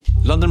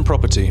London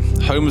Property,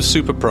 home of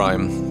Super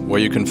Prime, where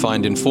you can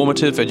find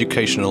informative,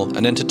 educational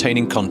and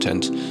entertaining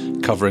content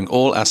covering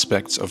all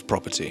aspects of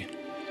property.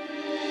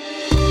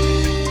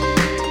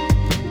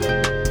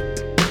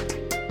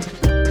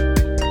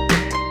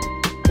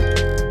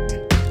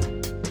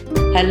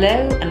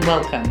 Hello and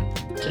welcome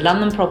to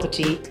London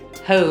Property,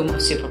 home of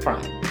Super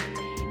Prime.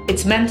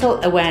 It's Mental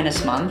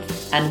Awareness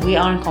Month and we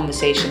are in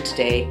conversation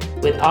today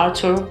with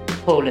Artur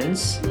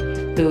Polens,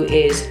 who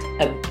is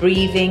a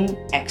breathing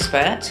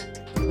expert.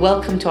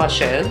 Welcome to our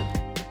show.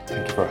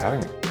 Thank you for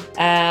having me.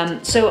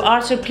 So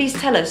Artur, please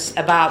tell us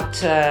about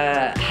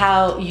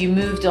how you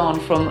moved on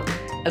from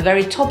a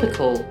very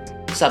topical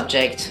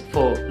subject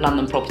for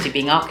London Property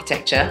being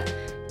architecture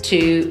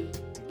to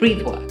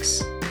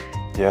BreathWorks.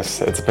 Yes,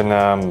 it's been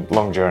a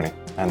long journey.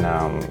 And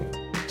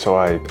so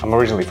I'm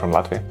originally from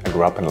Latvia. I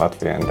grew up in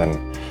Latvia and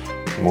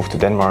then moved to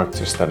Denmark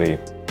to study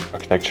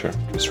architecture,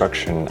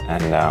 construction.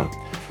 And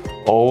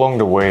all along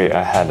the way,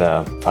 I had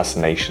a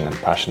fascination and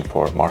passion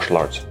for martial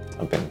arts.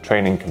 I've been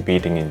training,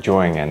 competing,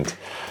 enjoying, and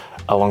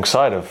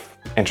alongside of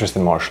interest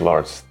in martial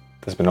arts,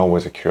 there's been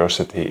always a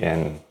curiosity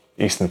in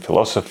Eastern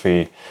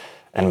philosophy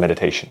and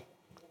meditation.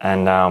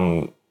 And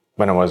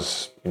when I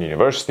was in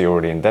university,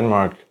 already in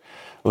Denmark,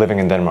 living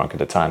in Denmark at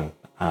the time,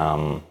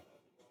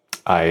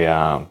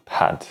 I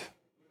had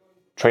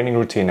training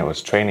routine. I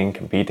was training,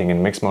 competing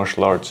in mixed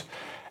martial arts,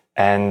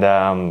 and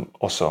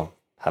also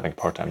having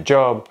part-time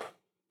job,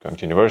 going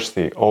to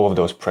university. All of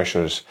those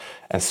pressures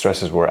and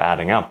stresses were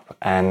adding up.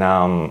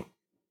 And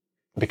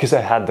because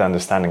I had the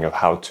understanding of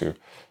how to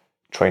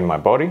train my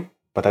body,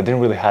 but I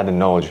didn't really have the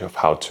knowledge of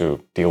how to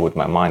deal with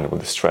my mind,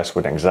 with the stress,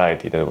 with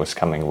anxiety that was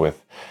coming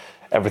with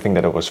everything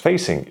that I was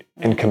facing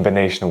in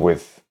combination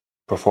with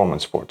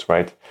performance sports,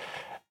 right?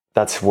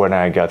 That's when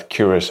I got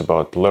curious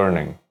about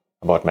learning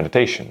about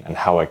meditation and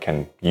how I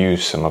can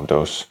use some of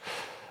those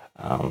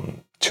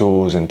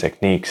tools and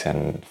techniques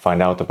and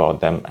find out about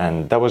them.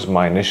 And that was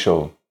my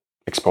initial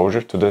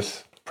exposure to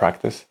this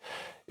practice.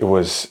 It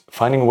was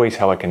finding ways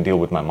how I can deal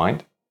with my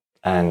mind.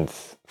 And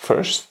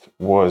first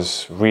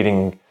was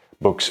reading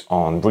books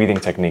on breathing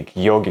technique,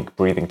 yogic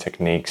breathing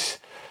techniques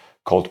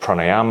called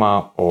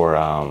pranayama, or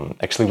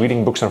actually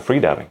reading books on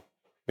freediving,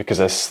 because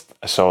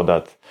I saw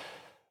that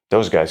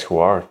those guys who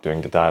are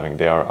doing the diving,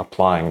 they are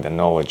applying the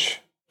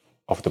knowledge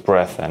of the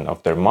breath and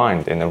of their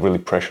mind in a really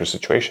pressure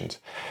situations.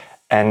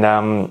 And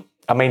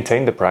I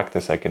maintained the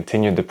practice. I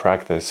continued the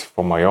practice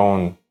for my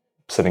own,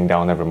 sitting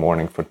down every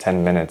morning for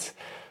 10 minutes,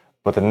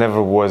 but it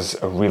never was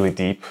a really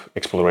deep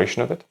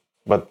exploration of it.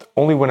 But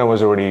only when I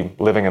was already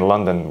living in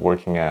London,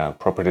 working a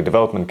property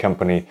development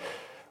company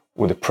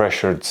with a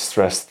pressured,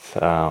 stressed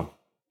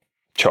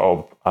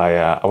job,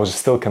 I was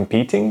still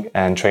competing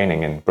and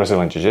training in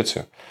Brazilian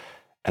Jiu-Jitsu.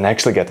 And I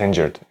actually got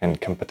injured in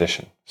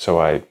competition. So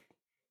I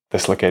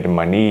dislocated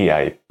my knee,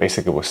 I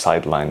basically was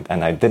sidelined,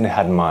 and I didn't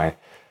have my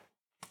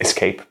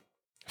escape,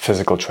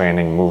 physical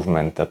training,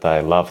 movement that I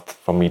loved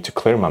for me to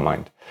clear my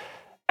mind.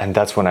 And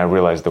that's when I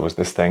realized there was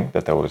this thing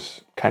that I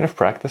was kind of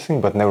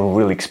practicing, but never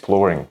really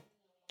exploring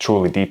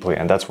truly deeply.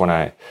 And that's when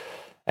I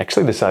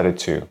actually decided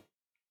to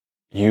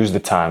use the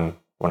time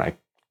when I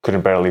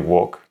couldn't barely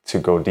walk to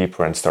go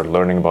deeper and start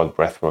learning about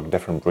breathwork,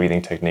 different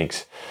breathing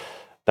techniques.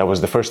 That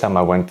was the first time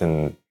I went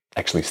and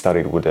actually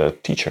studied with a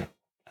teacher.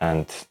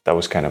 And that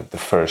was kind of the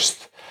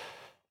first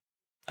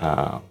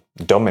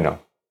domino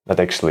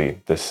that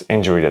actually this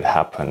injury that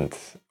happened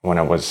when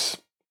I was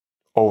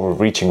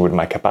overreaching with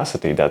my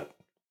capacity that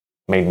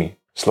made me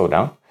slow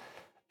down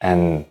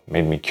and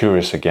made me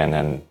curious again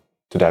and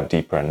to dive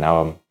deeper. And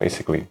now I'm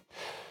basically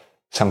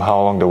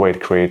somehow along the way it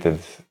created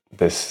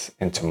this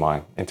into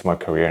my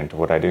career, into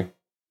what I do.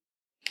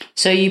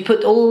 So you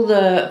put all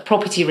the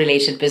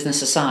property-related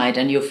business aside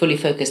and you're fully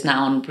focused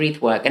now on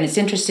breathwork. And it's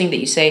interesting that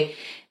you say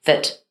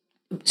that,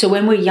 so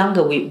when we're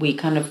younger, we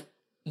kind of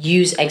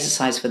use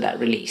exercise for that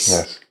release.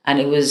 Yes. And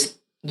it was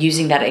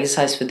using that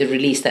exercise for the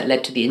release that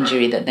led to the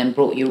injury that then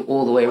brought you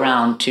all the way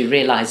around to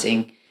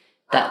realizing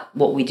that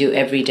what we do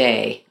every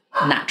day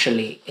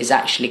naturally is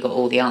actually got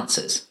all the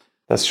answers.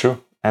 That's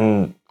true.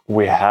 And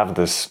we have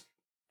this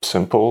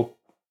simple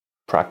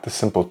practice,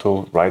 simple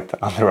tool right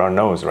under our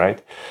nose,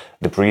 right?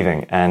 The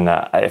breathing. And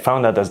I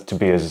found that to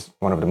be as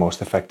one of the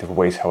most effective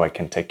ways how I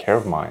can take care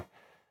of my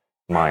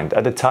mind.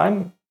 At the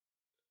time,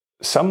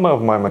 some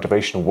of my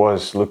motivation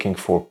was looking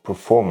for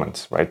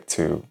performance, right?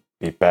 To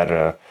be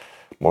better,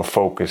 more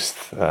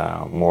focused,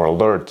 more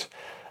alert.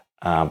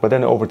 But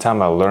then over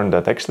time, I learned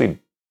that actually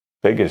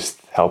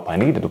biggest help I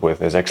needed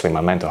with is actually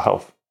my mental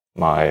health,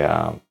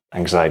 my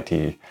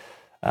anxiety,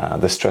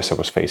 the stress I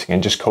was facing,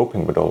 and just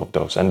coping with all of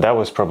those. And that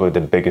was probably the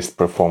biggest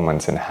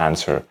performance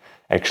enhancer,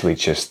 actually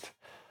just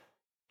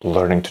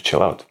learning to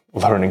chill out,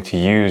 learning to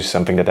use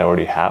something that I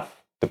already have,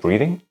 the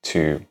breathing,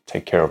 to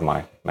take care of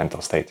my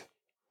mental state.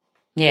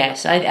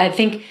 Yes, I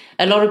think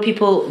a lot of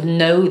people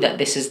know that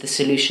this is the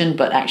solution,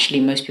 but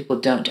actually most people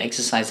don't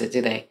exercise it,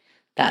 do they?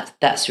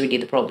 That's really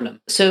the problem.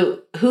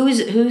 So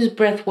who's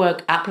breath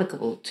work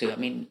applicable to? I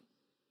mean,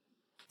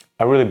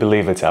 I really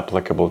believe it's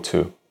applicable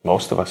to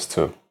most of us,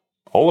 to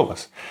all of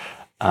us.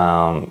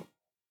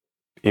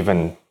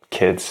 even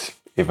kids,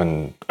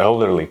 even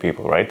elderly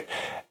people, right?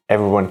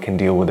 Everyone can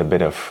deal with a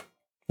bit of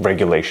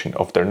regulation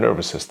of their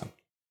nervous system.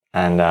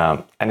 And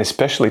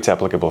especially it's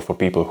applicable for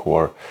people who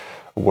are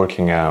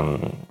working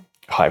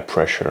high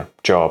pressure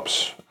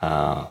jobs,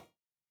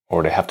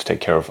 or they have to take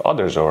care of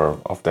others or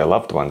of their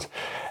loved ones.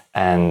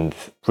 And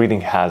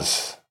breathing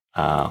has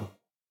a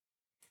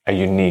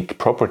unique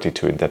property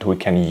to it, that we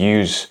can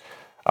use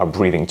our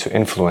breathing to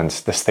influence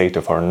the state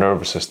of our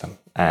nervous system.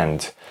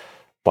 And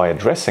by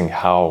addressing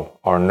how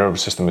our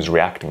nervous system is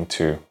reacting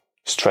to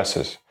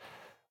stresses,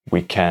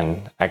 we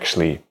can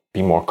actually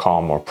be more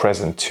calm, more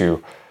present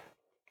to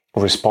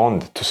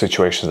respond to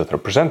situations that are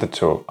presented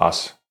to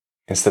us.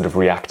 Instead of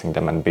reacting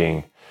them and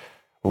being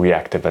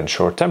reactive and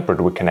short-tempered,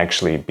 we can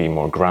actually be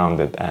more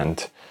grounded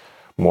and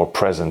more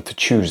present to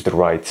choose the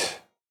right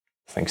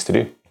things to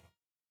do.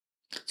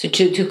 So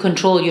to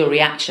control your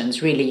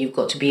reactions, really, you've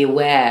got to be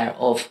aware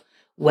of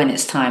when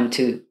it's time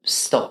to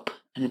stop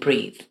and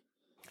breathe.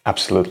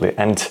 Absolutely.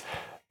 And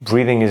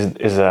breathing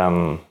is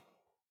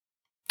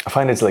I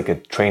find it's like a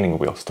training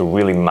wheels to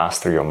really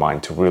master your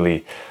mind, to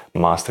really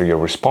master your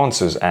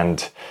responses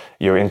and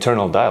your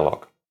internal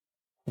dialogue.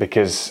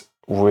 Because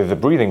with the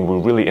breathing, we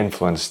really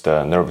influence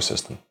the nervous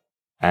system.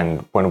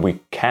 And when we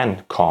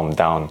can calm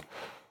down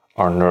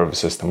our nervous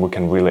system, we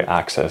can really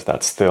access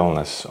that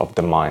stillness of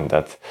the mind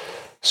that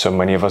so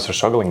many of us are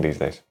struggling these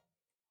days.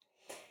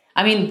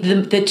 I mean,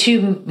 the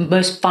two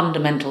most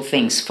fundamental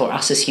things for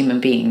us as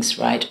human beings,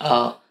 right,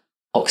 are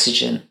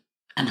oxygen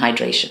and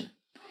hydration.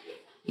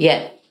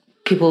 Yet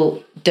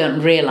people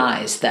don't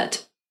realize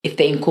that if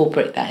they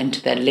incorporate that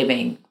into their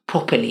living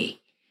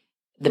properly,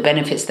 the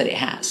benefits that it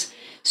has.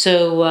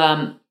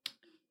 So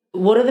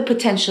what are the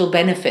potential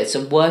benefits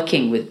of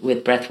working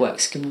with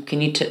breathworks?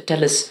 Can you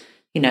tell us,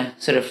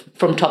 sort of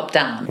from top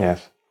down?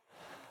 Yes.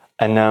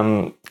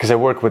 And because I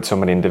work with so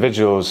many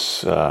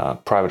individuals,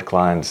 private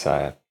clients,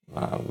 I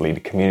lead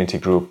a community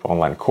group,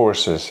 online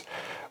courses,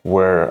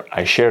 where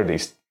I share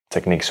these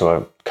techniques. So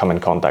I come in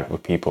contact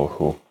with people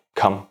who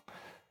come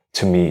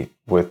to me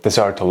with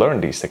desire to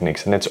learn these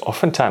techniques. And it's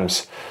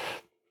oftentimes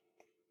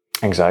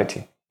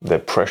anxiety, the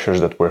pressures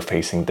that we're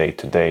facing day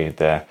to day,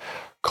 the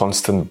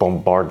constant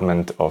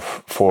bombardment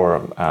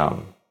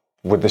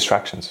with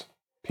distractions,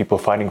 people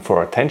fighting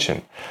for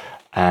attention.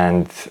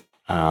 And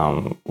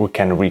we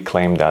can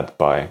reclaim that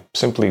by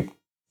simply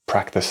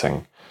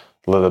practicing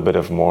a little bit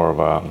of more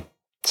of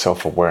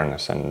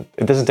self-awareness. And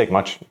it doesn't take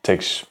much. It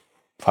takes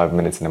 5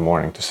 minutes in the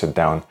morning to sit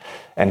down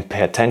and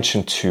pay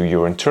attention to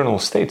your internal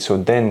state. So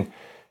then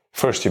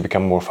first you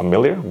become more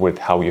familiar with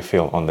how you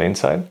feel on the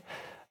inside.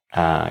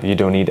 You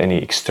don't need any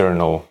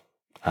external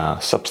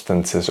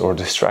substances or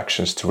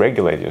distractions to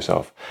regulate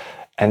yourself.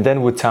 And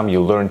then with time,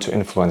 you learn to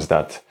influence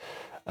that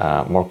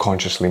more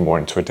consciously, more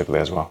intuitively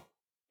as well.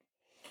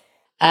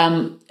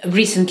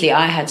 Recently,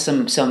 I had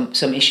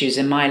some issues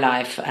in my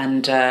life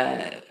and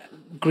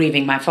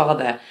grieving my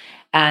father.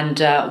 And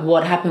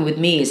what happened with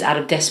me is, out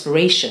of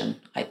desperation,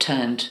 I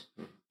turned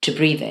to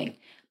breathing.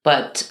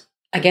 But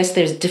I guess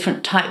there's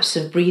different types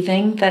of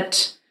breathing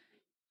that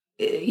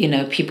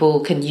people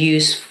can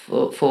use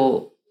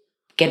for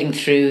getting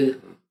through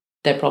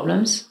their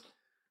problems.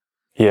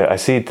 Yeah, I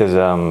see it as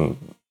a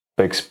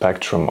big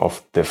spectrum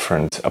of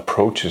different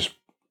approaches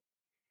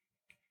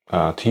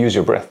to use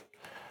your breath.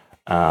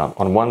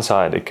 On one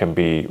side, it can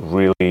be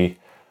really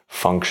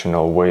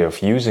functional way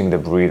of using the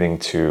breathing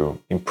to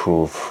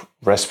improve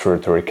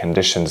respiratory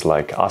conditions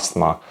like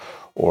asthma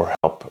or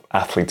help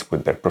athletes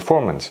with their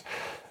performance.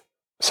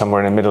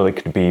 Somewhere in the middle, it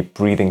could be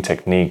breathing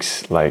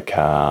techniques like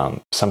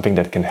something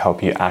that can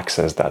help you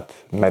access that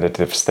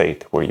meditative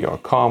state where you're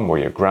calm, where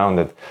you're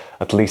grounded,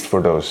 at least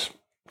for those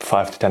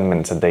 5 to 10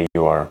 minutes a day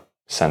you are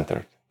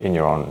centered in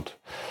your own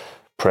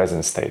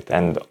present state.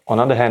 And on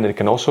the other hand, it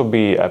can also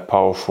be a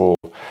powerful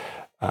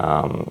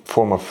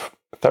form of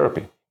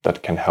therapy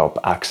that can help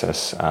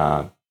access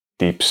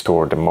deep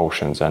stored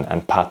emotions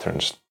and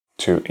patterns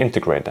to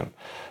integrate them.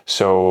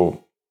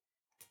 So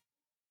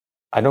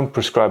I don't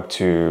subscribe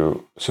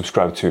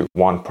to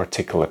one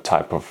particular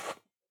type of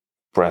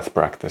breath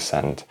practice,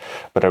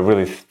 but I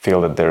really feel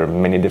that there are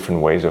many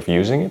different ways of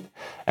using it,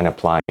 and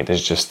applying it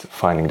is just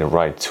finding the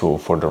right tool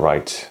for the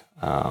right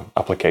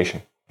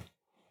application.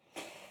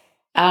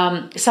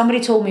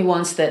 Somebody told me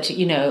once that,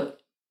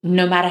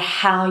 no matter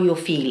how you're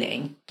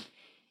feeling,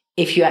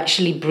 if you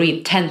actually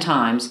breathe 10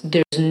 times,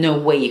 there's no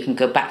way you can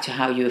go back to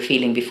how you were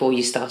feeling before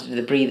you started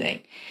the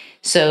breathing.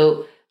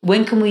 So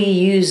when can we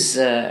use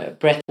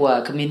breath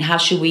work? I mean, how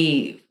should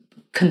we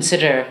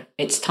consider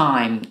it's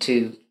time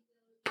to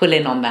pull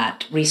in on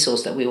that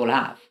resource that we all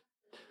have?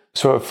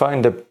 So I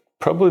find that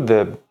probably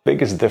the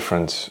biggest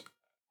difference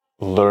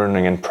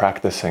learning and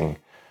practicing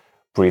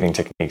breathing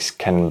techniques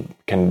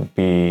can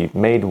be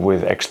made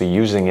with actually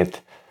using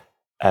it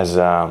as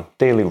a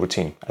daily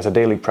routine, as a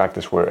daily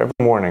practice, where every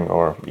morning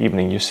or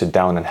evening you sit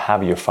down and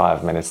have your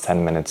 5 minutes,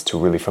 10 minutes to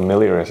really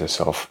familiarize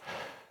yourself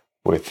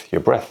with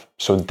your breath.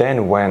 So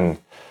then when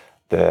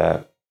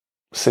the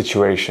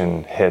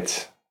situation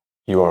hits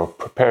you are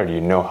prepared,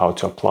 you know how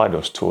to apply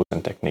those tools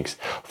and techniques.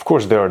 Of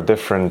course, there are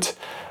different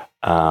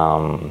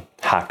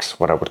hacks,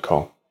 what I would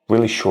call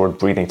really short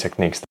breathing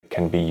techniques that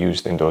can be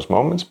used in those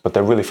moments, but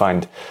I really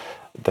find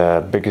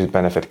the biggest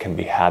benefit can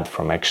be had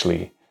from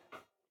actually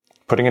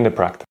putting into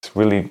practice,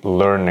 really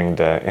learning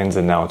the ins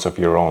and outs of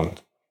your own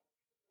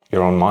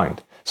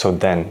mind. So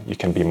then you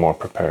can be more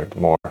prepared,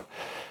 more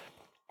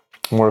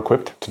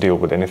equipped to deal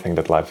with anything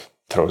that life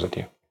throws at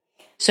you.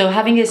 So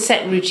having a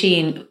set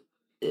routine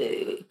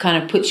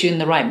kind of puts you in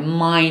the right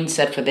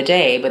mindset for the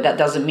day, but that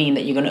doesn't mean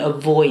that you're going to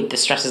avoid the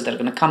stresses that are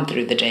going to come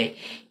through the day.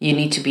 You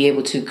need to be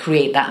able to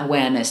create that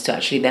awareness to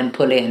actually then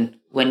pull in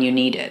when you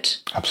need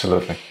it.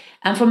 Absolutely.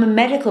 And from a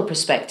medical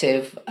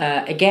perspective,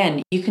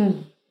 again, you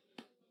can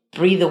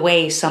breathe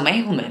away some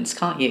ailments,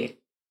 can't you?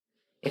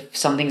 If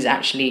something's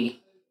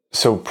actually...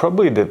 So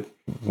probably the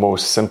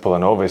most simple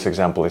and obvious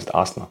example is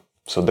asthma.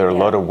 So there are a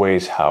lot of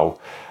ways how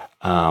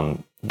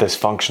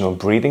dysfunctional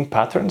breathing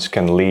patterns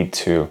can lead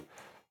to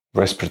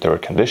respiratory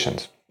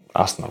conditions,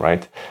 asthma,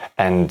 right?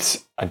 And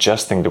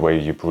adjusting the way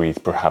you breathe,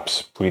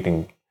 perhaps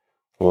breathing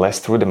less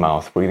through the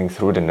mouth, breathing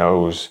through the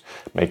nose,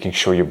 making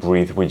sure you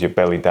breathe with your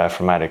belly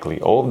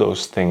diaphragmatically. All of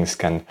those things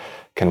can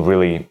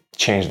really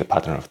change the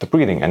pattern of the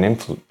breathing and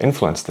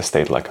influence the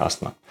state like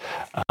asthma.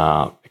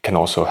 It can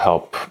also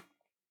help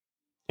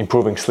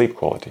improving sleep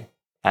quality.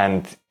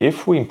 And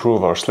if we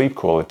improve our sleep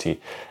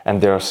quality, and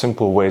there are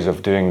simple ways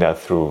of doing that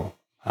through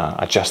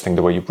adjusting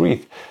the way you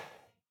breathe,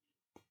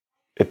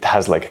 it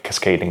has like a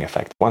cascading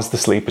effect. Once the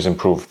sleep is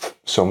improved,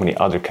 so many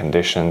other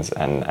conditions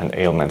and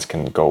ailments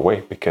can go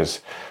away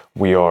because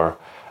we are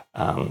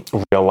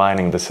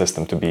realigning the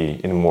system to be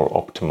in a more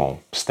optimal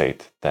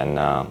state than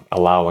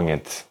allowing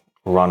it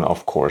run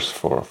off course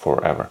for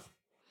forever.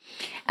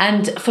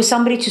 And for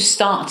somebody to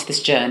start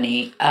this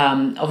journey,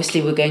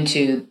 obviously we're going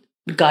to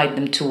guide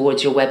them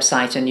towards your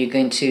website, and you're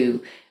going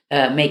to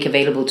make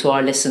available to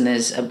our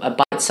listeners a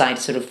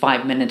bite-sized sort of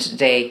 5-minute a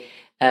day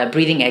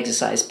breathing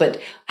exercise.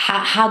 But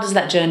how does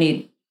that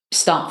journey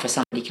start for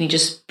somebody? Can you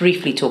just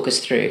briefly talk us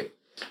through?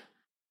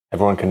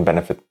 Everyone can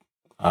benefit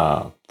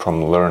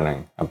from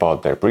learning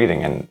about their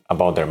breathing and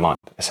about their mind,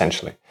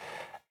 essentially.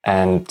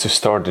 And to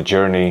start the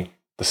journey,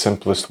 the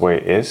simplest way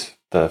is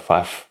the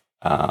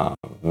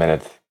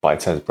 5-minute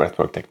bite-sized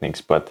breathwork techniques.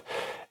 But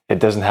it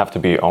doesn't have to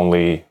be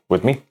only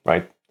with me,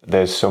 right?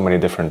 There's so many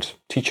different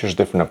teachers,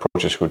 different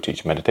approaches who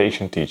teach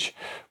meditation, teach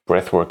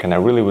breathwork, and I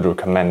really would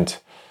recommend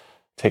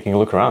taking a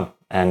look around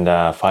and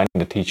finding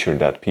the teacher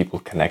that people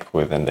connect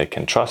with and they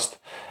can trust,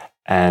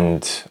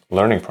 and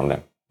learning from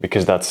them,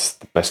 because that's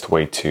the best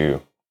way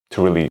to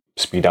really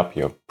speed up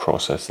your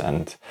process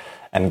and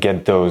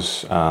get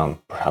those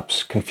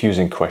perhaps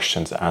confusing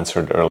questions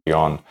answered early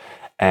on,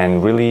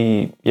 and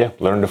really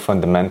learn the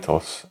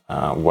fundamentals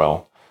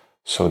well,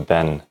 so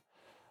then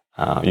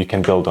you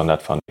can build on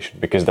that foundation,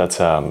 because that's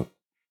a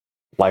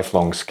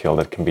lifelong skill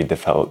that can be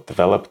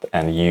developed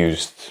and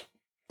used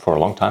for a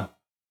long time.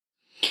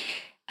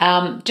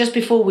 Just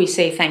before we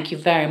say thank you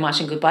very much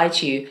and goodbye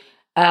to you,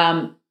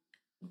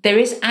 there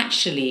is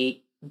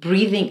actually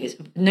breathing.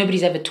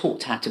 Nobody's ever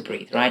taught how to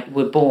breathe, right?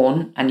 We're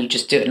born and you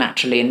just do it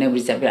naturally, and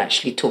nobody's ever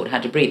actually taught how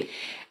to breathe.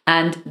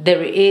 And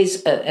there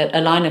is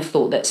a line of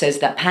thought that says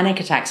that panic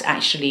attacks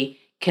actually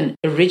can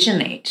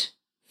originate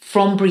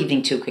from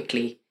breathing too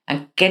quickly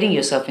and getting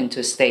yourself into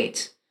a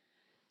state.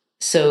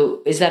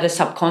 So is that a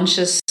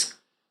subconscious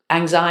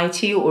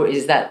anxiety, or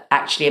is that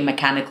actually a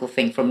mechanical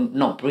thing from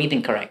not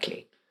breathing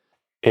correctly?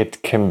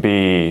 It can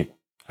be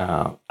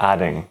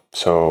adding.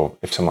 So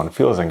if someone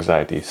feels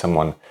anxiety,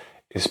 someone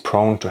is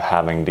prone to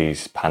having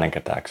these panic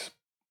attacks.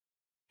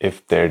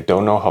 If they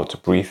don't know how to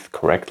breathe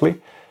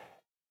correctly,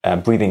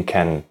 breathing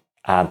can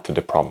add to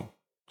the problem.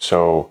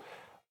 So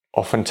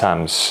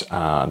oftentimes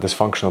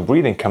dysfunctional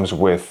breathing comes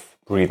with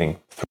breathing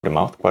through the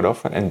mouth quite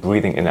often and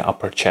breathing in the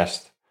upper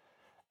chest.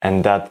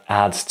 And that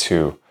adds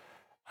to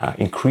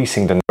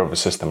increasing the nervous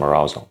system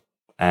arousal.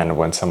 And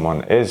when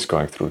someone is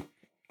going through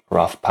a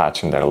rough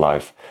patch in their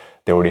life,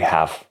 they already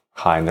have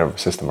high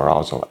nervous system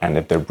arousal. And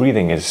if their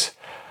breathing is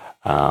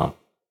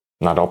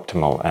not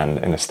optimal and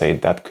in a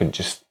state, that could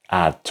just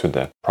add to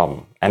the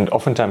problem. And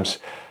oftentimes,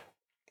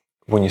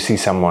 when you see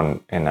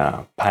someone in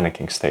a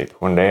panicking state,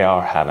 when they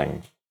are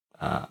having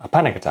a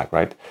panic attack,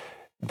 right,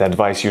 the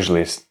advice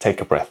usually is take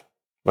a breath.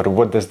 But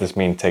what does this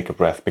mean, take a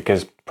breath?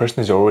 Because the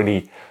person is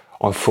already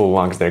on full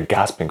lungs, they're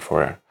gasping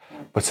for air.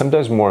 But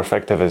sometimes more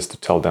effective is to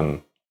tell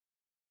them,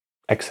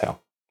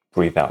 exhale,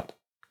 breathe out.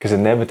 Because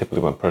inevitably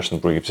when a person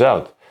breathes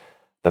out,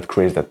 that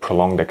creates that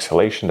prolonged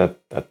exhalation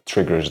that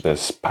triggers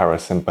this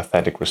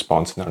parasympathetic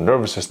response in our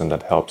nervous system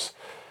that helps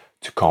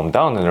to calm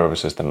down the nervous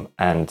system.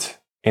 And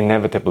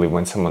inevitably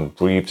when someone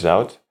breathes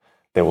out,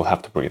 they will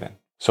have to breathe in.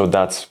 So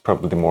that's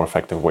probably the more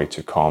effective way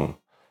to calm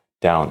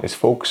down, is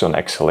focus on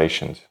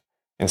exhalations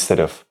instead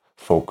of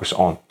focus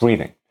on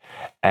breathing.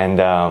 And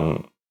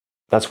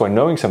that's why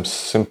knowing some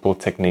simple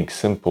techniques,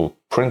 simple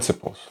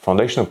principles,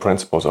 foundational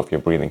principles of your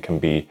breathing can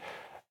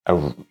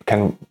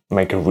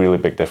make a really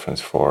big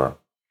difference for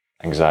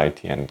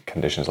anxiety and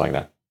conditions like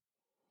that.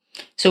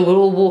 So we're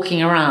all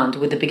walking around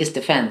with the biggest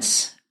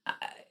defense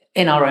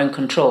in our own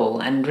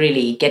control, and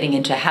really getting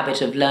into a habit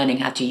of learning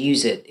how to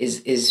use it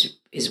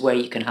is where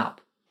you can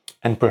help.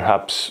 And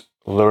perhaps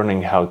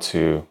learning how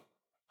to,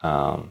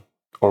 or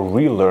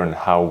relearn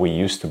how we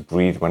used to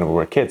breathe when we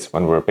were kids,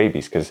 when we were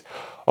babies. Because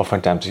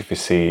oftentimes if you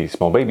see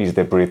small babies,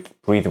 they breathe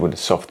with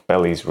soft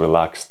bellies,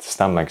 relaxed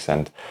stomachs,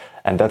 and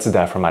that's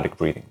diaphragmatic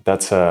breathing.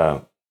 That's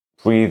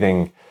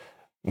breathing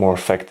more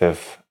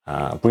effective,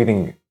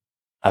 breathing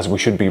as we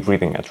should be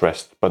breathing at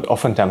rest. But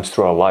oftentimes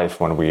through our life,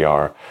 when we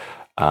are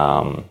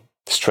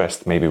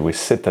stressed, maybe we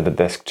sit at the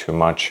desk too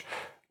much,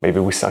 maybe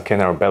we suck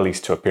in our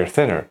bellies to appear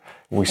thinner,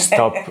 we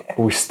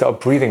stop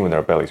breathing with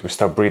our bellies, we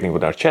stop breathing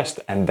with our chest,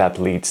 and that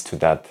leads to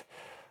that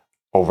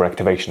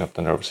overactivation of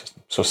the nervous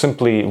system. So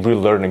simply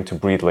relearning to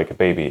breathe like a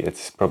baby,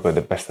 it's probably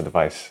the best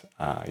advice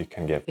you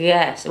can give.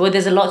 Yes, well,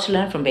 there's a lot to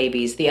learn from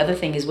babies. The other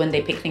thing is when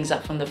they pick things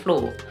up from the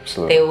floor,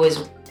 Absolutely. They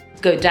always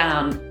go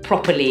down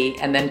properly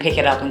and then pick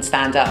it up and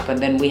stand up, and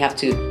then we have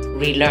to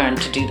relearn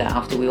to do that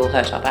after we all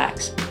hurt our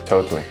backs.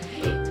 Totally.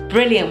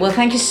 Brilliant. Well,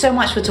 thank you so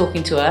much for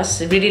talking to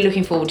us. Really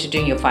looking forward to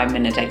doing your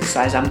 5-minute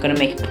exercise. I'm going to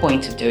make a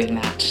point of doing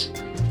that.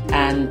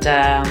 And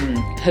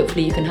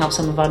hopefully you can help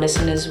some of our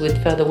listeners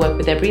with further work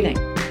with their breathing.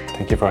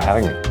 Thank you for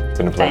having me. It's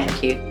been a pleasure.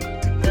 Thank you.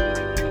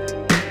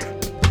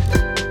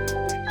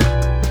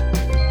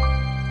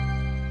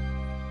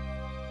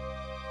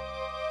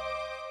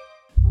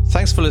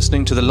 Thanks for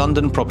listening to the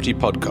London Property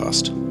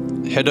Podcast.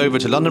 Head over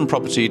to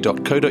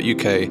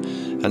londonproperty.co.uk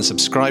and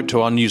subscribe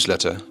to our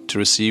newsletter to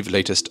receive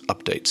latest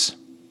updates.